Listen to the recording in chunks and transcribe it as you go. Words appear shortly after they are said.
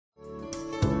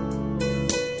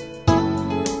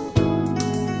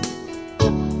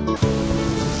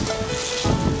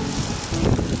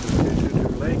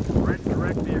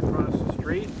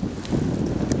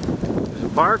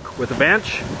park with a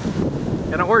bench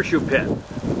and a horseshoe pit.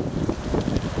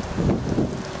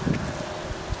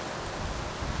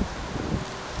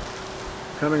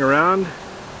 Coming around,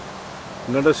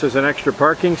 notice there's an extra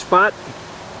parking spot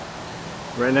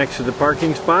right next to the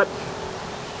parking spot.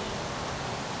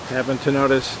 Happen to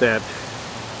notice that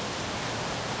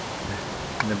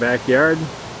in the backyard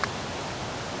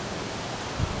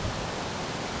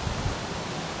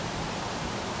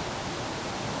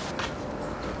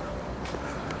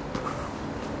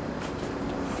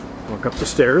walk up the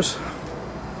stairs.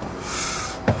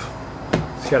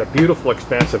 It's got a beautiful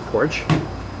expansive porch.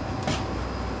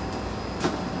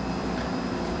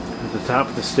 At the top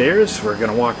of the stairs, we're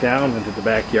going to walk down into the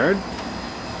backyard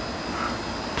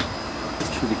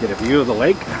to get a view of the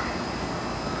lake.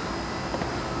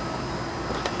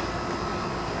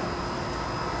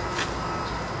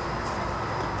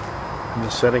 And the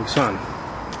setting sun.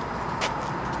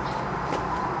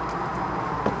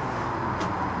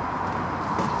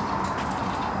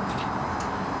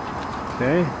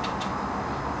 Okay.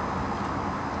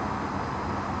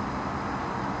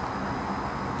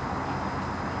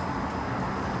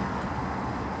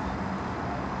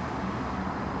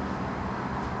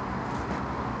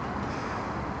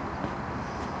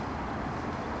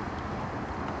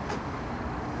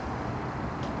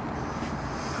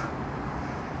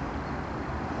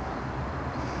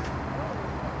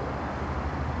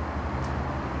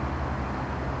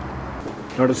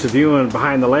 Notice the view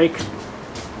behind the lake.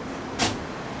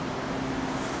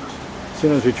 As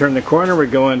soon as we turn the corner, we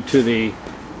go into the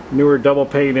newer double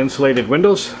pane insulated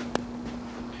windows.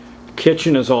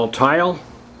 Kitchen is all tile.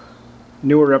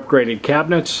 Newer upgraded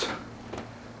cabinets.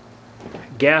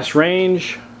 Gas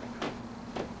range.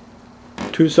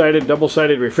 Two-sided,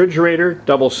 double-sided refrigerator.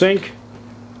 Double sink.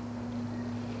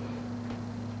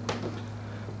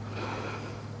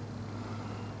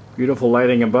 Beautiful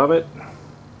lighting above it.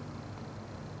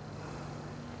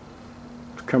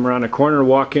 Come around the corner,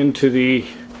 walk into the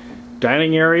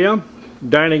dining area.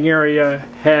 Dining area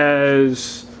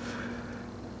has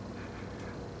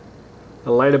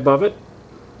a light above it.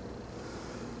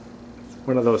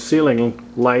 One of those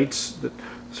ceiling lights that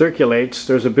circulates.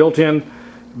 There's a built-in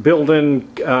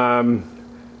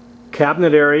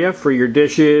cabinet area for your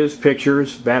dishes,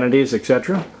 pictures, vanities,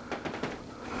 etc.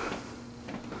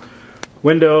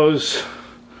 Windows.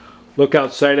 Look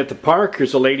outside at the park.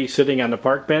 There's a lady sitting on the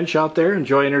park bench out there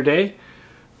enjoying her day.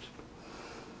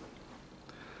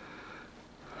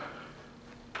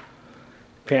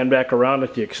 Pan back around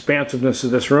at the expansiveness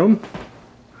of this room.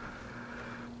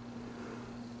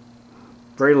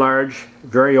 Very large,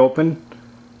 very open,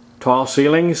 tall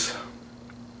ceilings.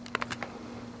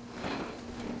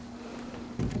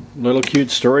 Little cute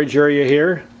storage area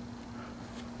here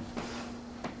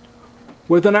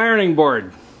with an ironing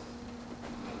board.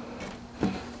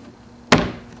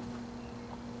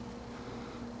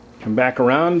 Come back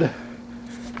around,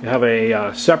 you have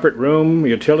a separate room,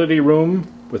 utility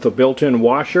room with a built-in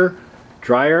washer,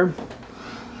 dryer,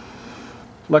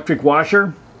 electric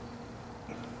washer,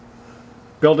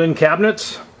 built-in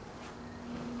cabinets.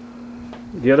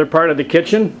 The other part of the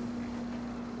kitchen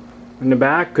in the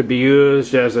back could be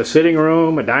used as a sitting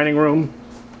room, a dining room.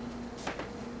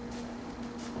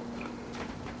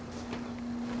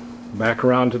 Back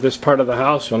around to this part of the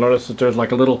house, you'll notice that there's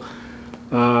like a little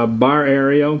bar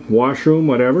area, washroom,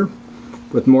 whatever,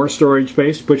 with more storage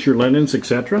space to put your linens,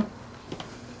 etc.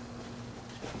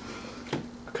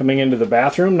 Coming into the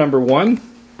bathroom, number one,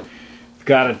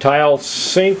 got a tile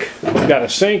sink, got a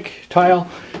sink tile,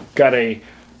 got a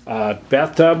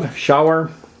bathtub, shower,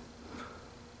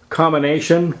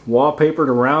 combination, wallpapered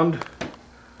around.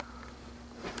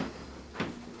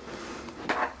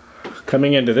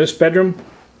 Coming into this bedroom,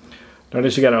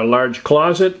 notice you got a large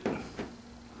closet,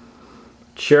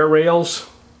 chair rails,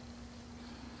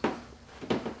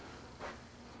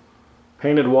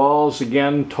 painted walls,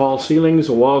 again tall ceilings,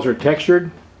 the walls are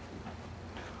textured.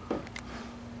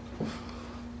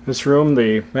 This room,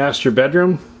 the master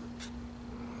bedroom,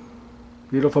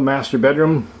 beautiful master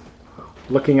bedroom,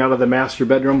 looking out of the master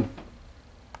bedroom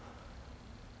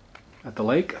at the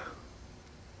lake.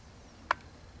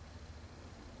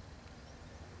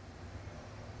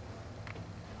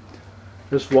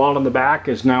 This wall in the back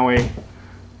is now a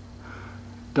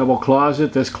double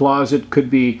closet. This closet could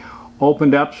be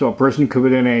opened up so a person could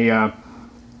put in a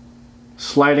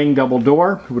sliding double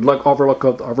door. It would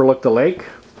overlook the lake.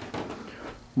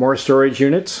 More storage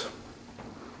units.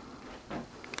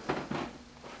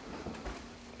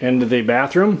 Into the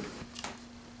bathroom.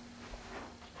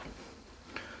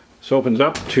 This opens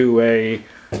up to a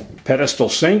pedestal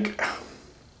sink.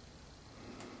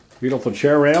 Beautiful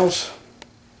chair rails.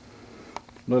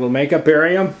 Little makeup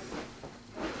area.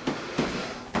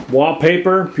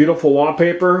 Wallpaper, beautiful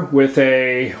wallpaper with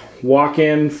a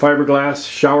walk-in fiberglass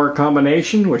shower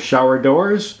combination with shower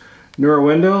doors. Newer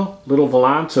window, little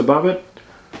valance above it.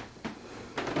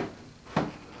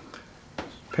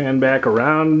 Pan back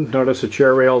around. Notice the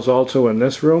chair rails also in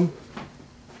this room.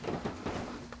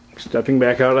 Stepping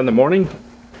back out in the morning.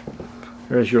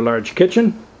 There's your large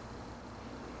kitchen.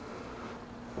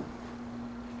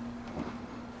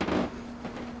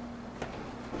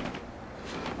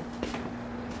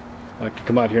 I like to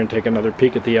come out here and take another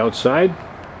peek at the outside.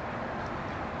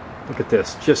 Look at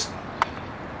this, just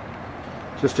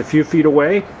a few feet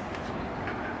away.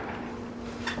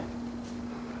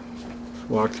 Let's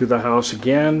walk through the house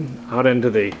again, out into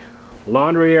the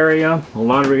laundry area. The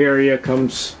laundry area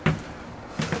comes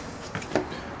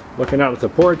looking out at the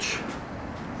porch.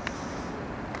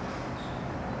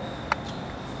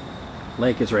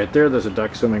 Lake is right there. There's a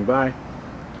duck swimming by.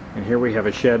 And here we have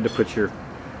a shed to put your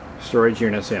storage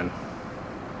units in.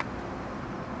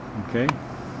 Okay.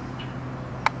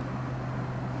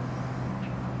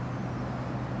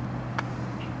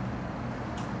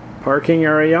 Parking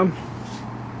area.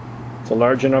 It's a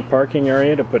large enough parking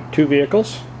area to put 2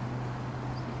 vehicles.